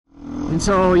And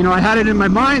so, you know, I had it in my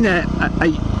mind that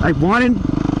I wanted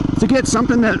to get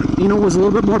something that, you know, was a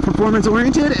little bit more performance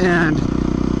oriented, and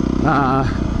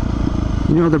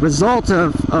you know, the result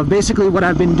of basically what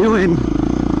I've been doing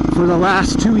for the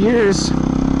last 2 years,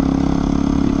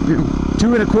 you know,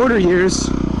 2.25 years,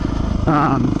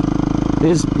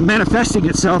 is manifesting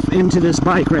itself into this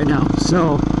bike right now.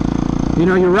 So, you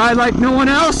know, you ride like no one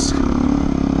else,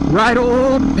 ride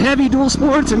old heavy dual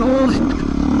sports and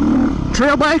old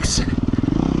trail bikes,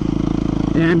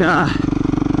 and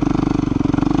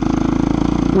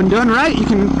when done right, you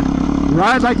can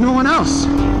ride like no one else.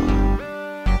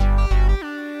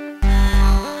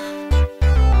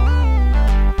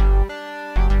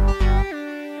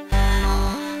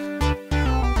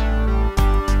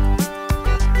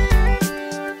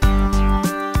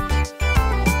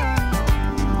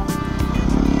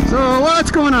 So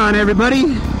what's going on,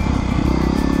 everybody?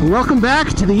 Welcome back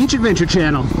to the Each Adventure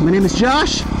channel. My name is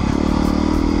Josh,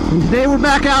 and today we're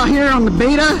back out here on the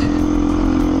Beta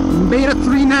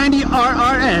 390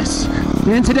 RRS.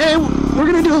 And today we're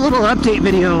going to do a little update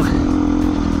video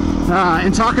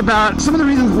and talk about some of the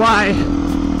reasons why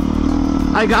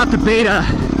I got the Beta.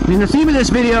 I mean, the theme of this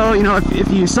video, you know,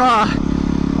 if you saw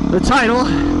the title,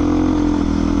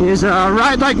 is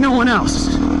Ride Like No One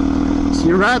Else. So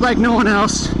you ride like no one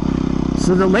else,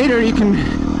 so that later you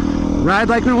can ride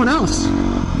like no one else.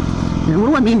 And what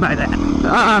do I mean by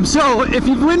that? So if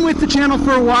you've been with the channel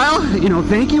for a while, you know,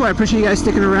 thank you. I appreciate you guys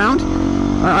sticking around.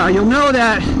 You'll know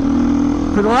that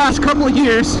for the last couple of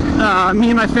years, me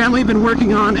and my family have been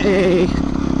working on a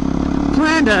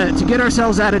plan to get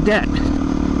ourselves out of debt.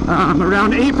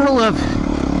 Around April of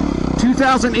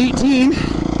 2018,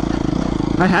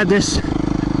 I had this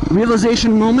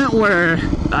realization moment where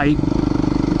I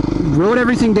wrote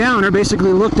everything down, or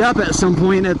basically looked up at some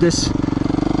point at this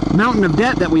mountain of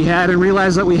debt that we had, and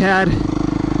realized that we had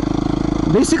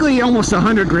basically almost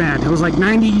 100 grand. It was like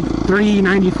 93,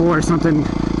 94 something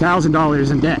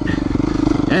 $1,000 in debt.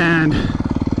 And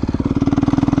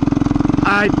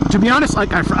to be honest,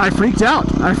 like I freaked out.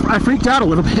 I freaked out a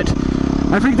little bit.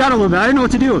 I didn't know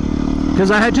what to do, because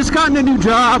I had just gotten a new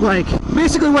job. Like,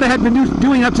 basically what I had been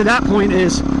doing up to that point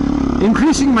is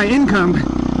increasing my income,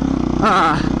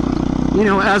 you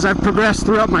know, as I've progressed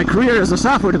throughout my career as a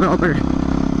software developer.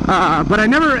 But I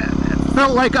never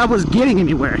felt like I was getting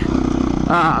anywhere,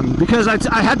 because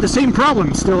I had the same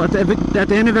problem still at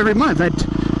the end of every month.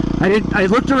 I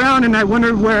looked around and I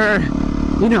wondered where,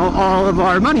 you know, all of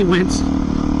our money went,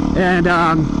 and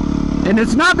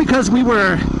it's not because we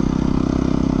were,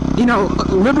 you know,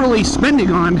 liberally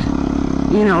spending on,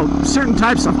 you know, certain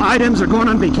types of items or going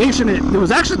on vacation. It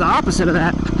was actually the opposite of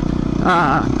that.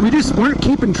 We just weren't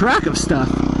keeping track of stuff,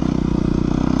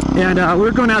 and we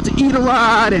were going out to eat a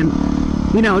lot, and,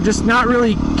 you know, just not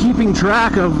really keeping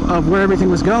track of where everything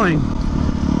was going.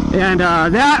 And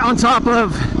that, on top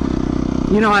of,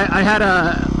 you know, I had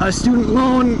a student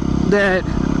loan that,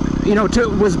 you know,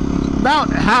 was about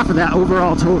half of that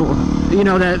overall total, you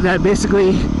know, that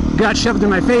basically got shoved in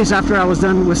my face after I was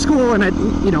done with school, and I,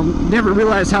 you know, never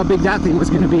realized how big that thing was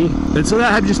going to be. And so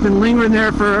that had just been lingering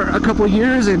there for a couple of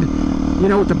years, and, you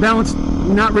know, with the balance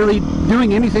not really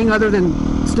doing anything other than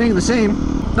staying the same.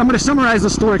 I'm going to summarize the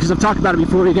story because I've talked about it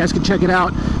before. You guys can check it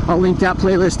out. I'll link that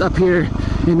playlist up here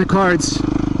in the cards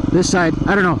this side.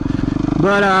 I don't know,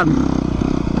 but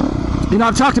you know,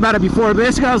 I've talked about it before.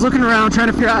 Basically, I was looking around trying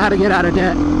to figure out how to get out of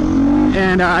debt,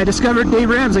 and I discovered Dave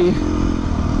Ramsey,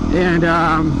 and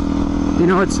you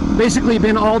know, it's basically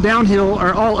been all downhill,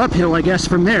 or all uphill, I guess,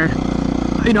 from there.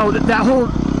 You know, that whole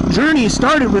journey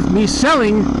started with me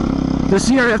selling the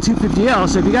CRF 250L.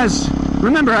 So if you guys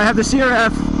remember, I have the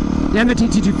CRF and the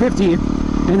TT250,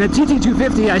 and the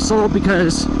TT250 I sold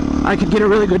because I could get a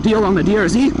really good deal on the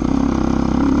DRZ,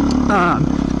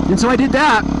 and so I did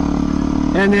that.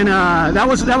 And then that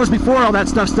was before all that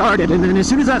stuff started. And then as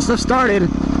soon as that stuff started,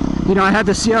 you know, I had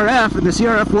the CRF, and the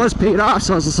CRF was paid off.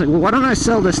 So I was just like, well, why don't I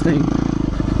sell this thing?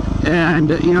 And,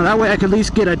 you know, that way I could at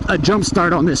least get a jump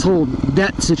start on this whole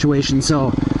debt situation.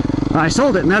 So I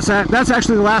sold it, and that's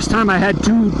actually the last time I had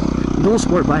 2 dual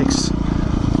sport bikes.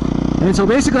 And so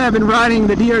basically I've been riding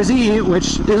the DRZ,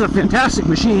 which is a fantastic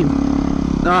machine.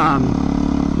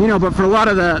 You know, but for a lot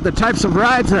of the types of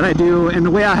rides that I do and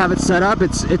the way I have it set up,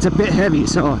 it's a bit heavy.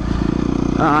 So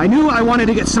I knew I wanted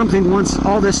to get something once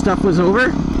all this stuff was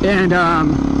over. And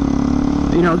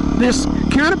you know, this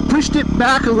kind of pushed it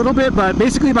back a little bit, but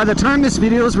basically by the time this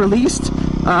video is released,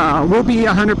 we'll be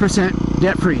 100%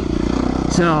 debt free.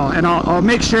 So, and I'll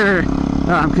make sure,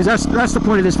 because that's the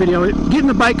point of this video. Getting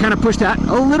the bike kind of pushed that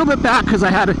a little bit back because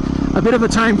I had a bit of a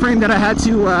time frame that I had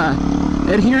to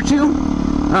adhere to.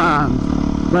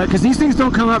 but because these things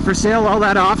don't come up for sale all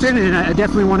that often, and I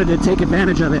definitely wanted to take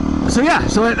advantage of it. So yeah,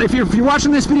 so if you're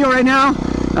watching this video right now,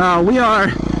 we are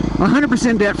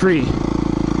 100% debt free,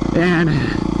 and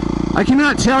I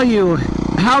cannot tell you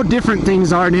how different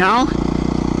things are now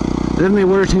than they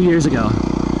were 2 years ago.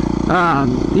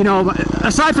 You know,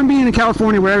 aside from being in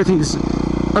California where everything's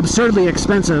absurdly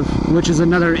expensive, which is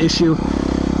another issue,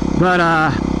 but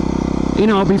you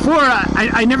know, before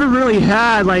I never really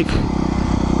had like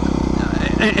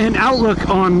an outlook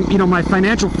on, you know, my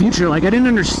financial future. Like, I didn't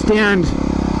understand,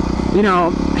 you know,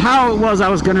 how it was I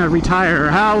was gonna retire, or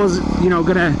how I was, you know,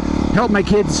 gonna help my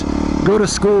kids go to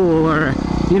school, or,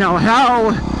 you know,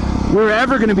 how we're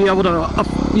ever gonna be able to,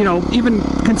 you know, even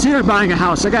consider buying a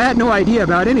house. Like, I had no idea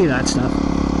about any of that stuff.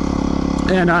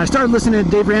 And I started listening to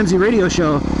Dave Ramsey radio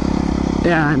show,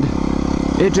 and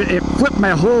it flipped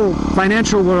my whole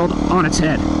financial world on its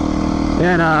head.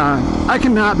 And I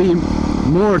cannot be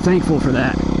more thankful for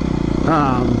that.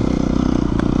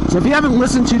 So if you haven't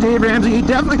listened to Dave Ramsey,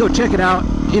 definitely go check it out.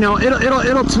 You know,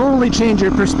 it'll totally change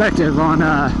your perspective on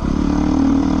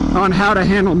how to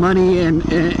handle money, and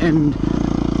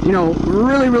you know,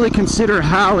 really consider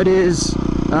how it is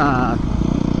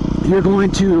you're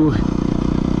going to,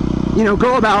 you know,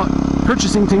 go about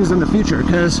purchasing things in the future.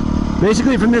 Because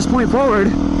basically from this point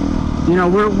forward, you know,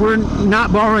 we're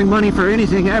not borrowing money for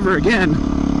anything ever again,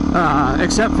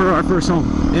 except for our first home.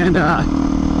 And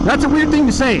that's a weird thing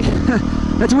to say.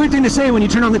 That's a weird thing to say when you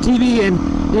turn on the TV and,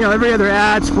 you know, every other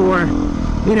ad's for,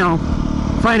 you know,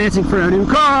 financing for a new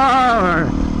car, or,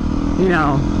 you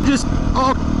know, just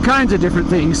all kinds of different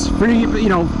things. For, you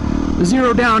know,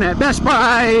 0 down at Best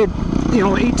Buy, you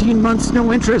know, 18 months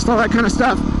no interest, all that kind of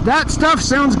stuff. That stuff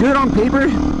sounds good on paper,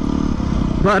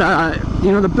 but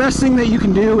you know, the best thing that you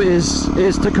can do is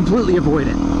to completely avoid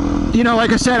it. You know,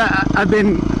 like I said, I've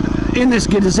been in this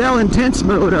gazelle intense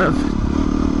mode of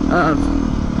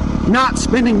not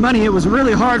spending money. It was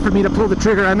really hard for me to pull the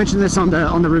trigger. I mentioned this on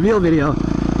the reveal video.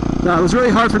 It was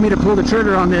really hard for me to pull the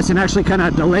trigger on this and actually kind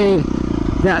of delay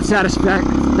that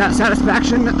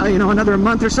satisfaction, you know, another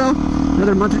month or so,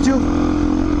 another month or two.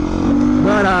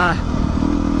 But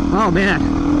oh man,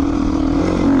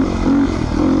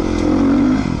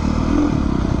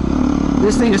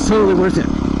 this thing is totally worth it.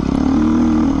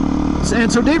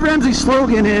 And so Dave Ramsey's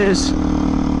slogan is,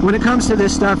 when it comes to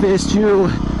this stuff, is to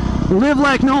live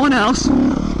like no one else,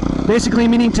 basically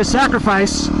meaning to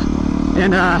sacrifice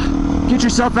and get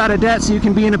yourself out of debt so you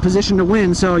can be in a position to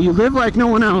win. So you live like no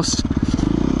one else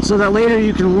so that later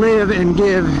you can live and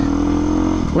give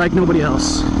like nobody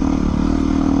else.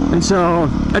 And so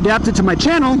adapted to my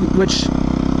channel, which,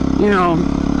 you know,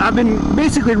 I've been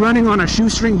basically running on a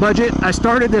shoestring budget. I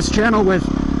started this channel with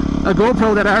a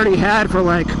GoPro that I already had for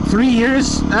like 3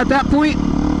 years at that point.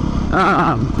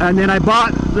 And then I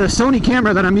bought the Sony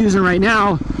camera that I'm using right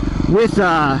now with,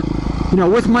 you know,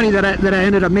 with money that I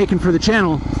ended up making for the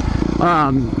channel.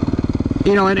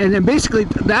 You know, and then basically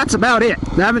that's about it.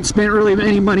 I haven't spent really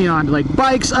any money on like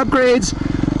bikes, upgrades,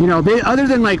 you know, other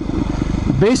than like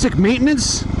basic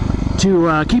maintenance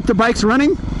to keep the bikes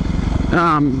running.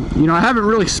 You know, I haven't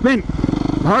really spent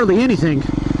hardly anything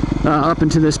up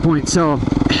until this point. So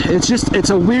it's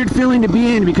a weird feeling to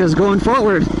be in, because going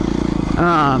forward,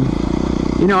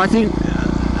 you know, I think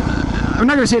I'm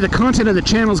not going to say the content of the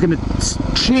channel is going to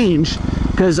change,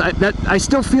 because I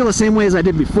still feel the same way as I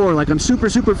did before. Like, I'm super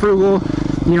frugal.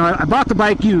 You know, I bought the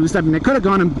bike used. I mean, I could have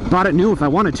gone and bought it new if I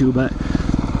wanted to, but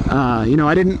you know,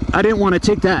 I didn't want to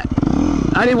take that.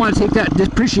 I didn't want to take that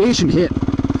depreciation hit.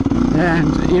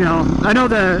 And you know, I know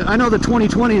the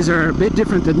 2020s are a bit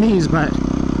different than these, but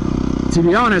to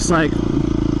be honest, like,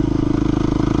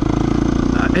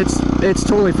 it's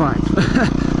totally fine.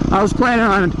 I was planning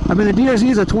on, I mean, the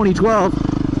DRZ is a 2012,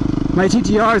 my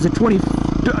TTR is a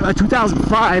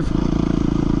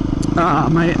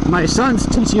 2005, my son's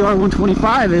TTR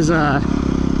 125 is a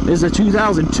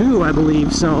 2002, I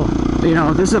believe. So, you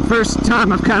know, this is the first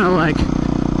time I've kind of like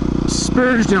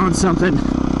spurged on something.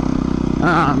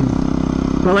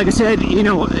 But like I said, you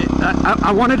know,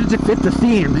 I wanted it to fit the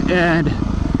theme, and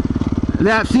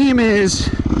that theme is,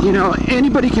 you know,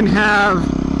 anybody can have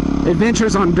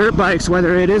adventures on dirt bikes,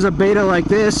 whether it is a beta like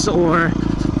this or,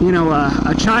 you know,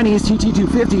 a Chinese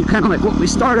TT250, kind of like what we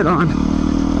started on,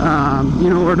 you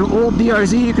know, or an old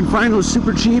DRZ. You can find those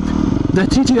super cheap. The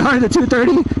TTR, the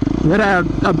 230 that I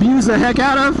abused the heck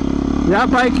out of,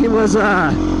 that bike, it was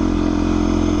that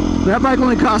bike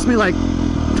only cost me like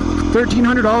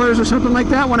 $1,300 or something like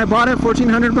that when I bought it,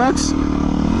 1,400 bucks.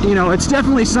 You know, it's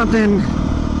definitely something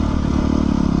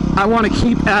I want to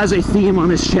keep as a theme on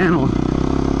this channel,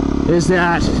 is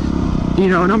that, you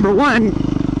know, number one,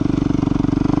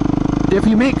 if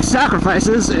you make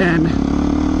sacrifices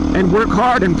and work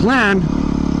hard and plan,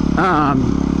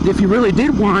 if you really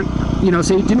did want, you know,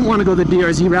 say you didn't want to go the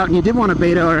DRZ route and you did want a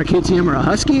Beta or a KTM or a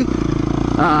Husky,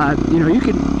 you know,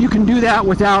 you can do that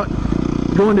without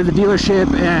going to the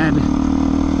dealership and,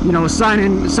 you know,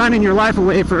 signing your life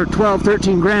away for 12,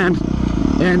 13 grand,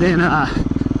 and then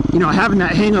you know, having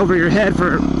that hang over your head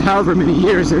for however many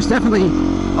years. There's definitely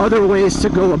other ways to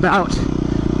go about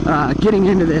getting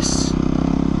into this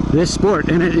sport.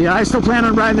 And I still plan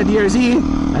on riding the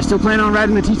DRZ. I still plan on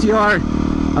riding the TTR.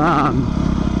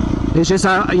 It's just,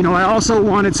 you know, I also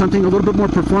wanted something a little bit more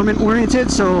performance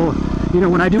oriented. So, you know,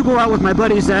 when I do go out with my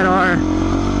buddies that are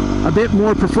a bit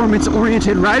more performance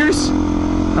oriented riders,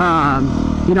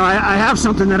 you know, I have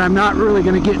something that I'm not really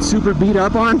going to get super beat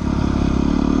up on,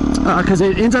 because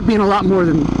it ends up being a lot more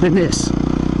than this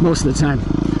most of the time.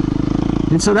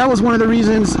 And so that was one of the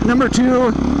reasons. Number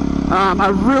two, I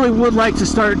really would like to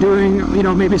start doing, you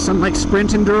know, maybe some like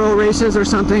sprint enduro races or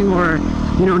something, or,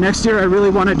 you know, next year I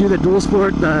really want to do the dual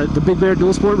sport, the Big Bear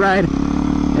dual sport ride,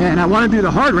 and I want to do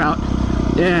the hard route.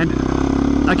 And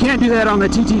I can't do that on the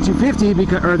TT250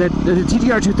 because, or the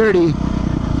TTR 230,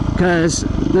 because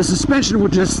the suspension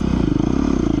would just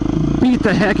beat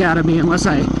the heck out of me unless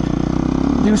I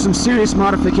do some serious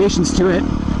modifications to it.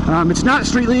 It's not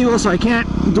street legal, so I can't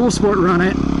dual sport run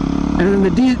it. And then the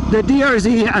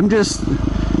DRZ,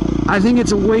 I think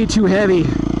it's way too heavy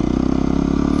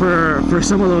for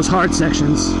some of those hard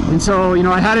sections. And so, you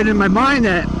know, I had it in my mind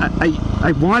that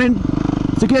I wanted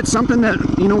to get something that,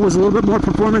 you know, was a little bit more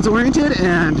performance oriented,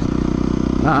 and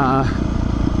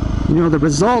you know, the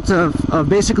result of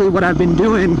basically what I've been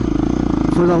doing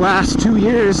for the last 2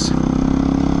 years,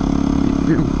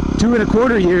 you know,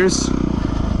 2.25 years,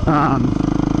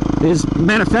 is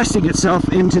manifesting itself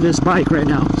into this bike right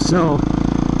now. So,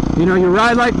 you know, you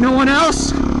ride like no one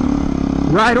else,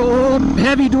 ride old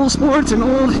heavy dual sports and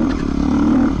old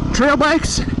trail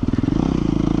bikes,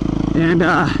 and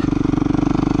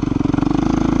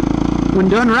when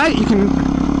done right, you can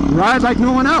ride like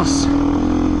no one else.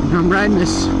 And I'm riding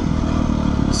this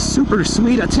super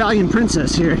sweet Italian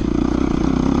Princess here.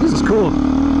 This is cool.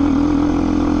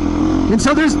 And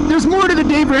so there's more to the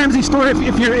Dave Ramsey story.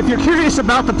 If you're curious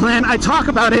about the plan, I talk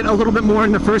about it a little bit more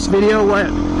in the first video,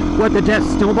 what the Death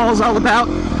Snowball is all about.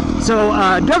 So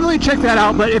definitely check that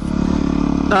out. But if,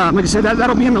 like I said,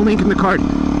 that'll be in the link in the card.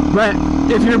 But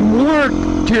if you're more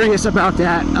curious about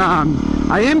that,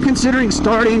 I am considering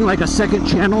starting like a second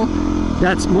channel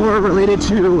that's more related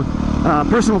to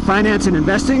personal finance and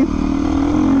investing.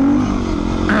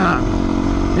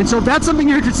 And so if that's something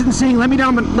you're interested in seeing, let me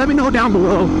know down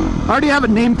below. I already have a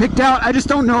name picked out. I just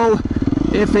don't know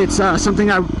if it's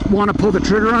something I want to pull the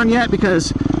trigger on yet,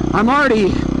 because I'm already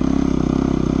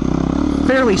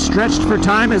fairly stretched for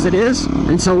time as it is.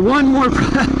 And so one more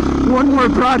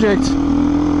project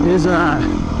is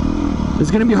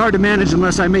going to be hard to manage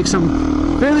unless I make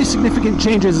some fairly significant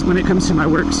changes when it comes to my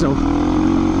work. So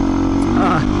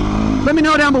let me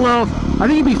know down below. I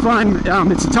think it'd be fun.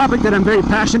 It's a topic that I'm very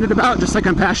passionate about, just like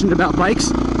I'm passionate about bikes.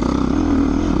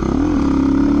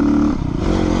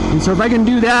 And so if I can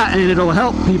do that and it'll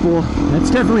help people, that's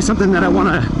definitely something that I want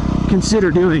to consider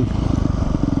doing.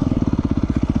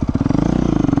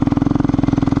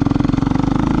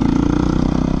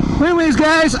 Well, anyways,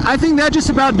 guys, I think that just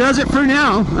about does it for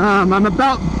now. I'm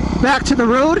about back to the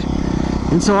road,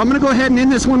 and so I'm going to go ahead and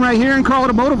end this one right here and call it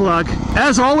a motovlog.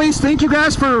 As always, thank you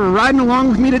guys for riding along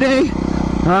with me today.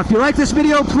 If you like this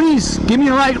video, please give me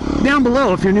a like down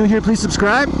below. If you're new here, please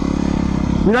subscribe.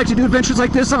 We like to do adventures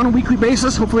like this on a weekly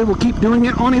basis. Hopefully we'll keep doing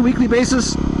it on a weekly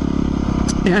basis.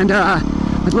 And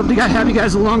I'd love to have you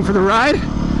guys along for the ride.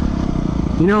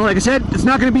 You know, like I said, it's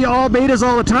not going to be all betas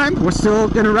all the time. We're still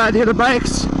going to ride the other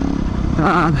bikes.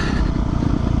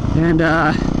 And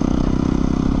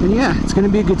yeah, it's going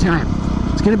to be a good time.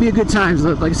 It's going to be a good time.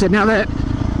 Like I said, now that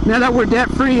we're debt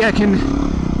free, I can,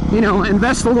 you know,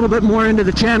 invest a little bit more into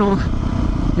the channel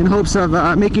in hopes of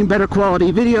making better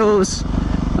quality videos,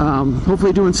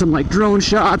 hopefully doing some like drone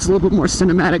shots, a little bit more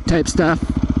cinematic type stuff.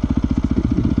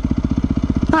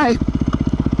 Hi.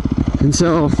 And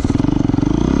so,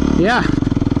 yeah.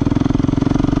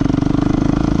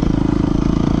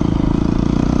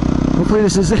 Hopefully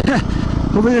this is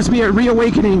hopefully this will be a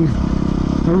reawakening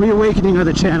of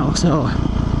the channel. So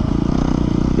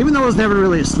even though I was never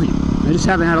really asleep, I just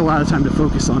haven't had a lot of time to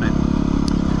focus on it.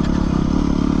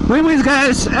 But anyways,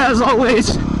 guys, as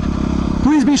always,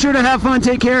 please be sure to have fun,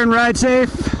 take care, and ride safe.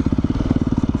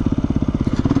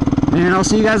 And I'll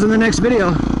see you guys in the next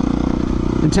video.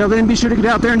 Until then, be sure to get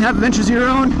out there and have adventures of your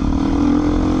own.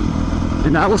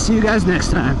 And I will see you guys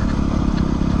next time.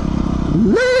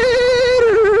 Later!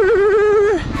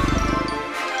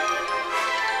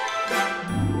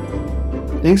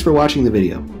 Thanks for watching the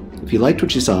video. If you liked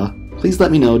what you saw, please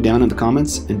let me know down in the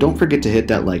comments, and don't forget to hit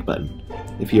that like button.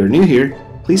 If you are new here,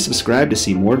 please subscribe to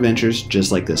see more adventures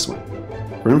just like this one.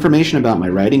 For information about my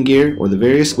riding gear or the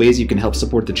various ways you can help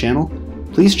support the channel,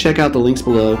 please check out the links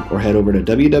below or head over to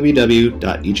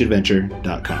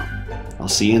www.eachadventure.com. I'll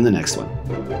see you in the next one.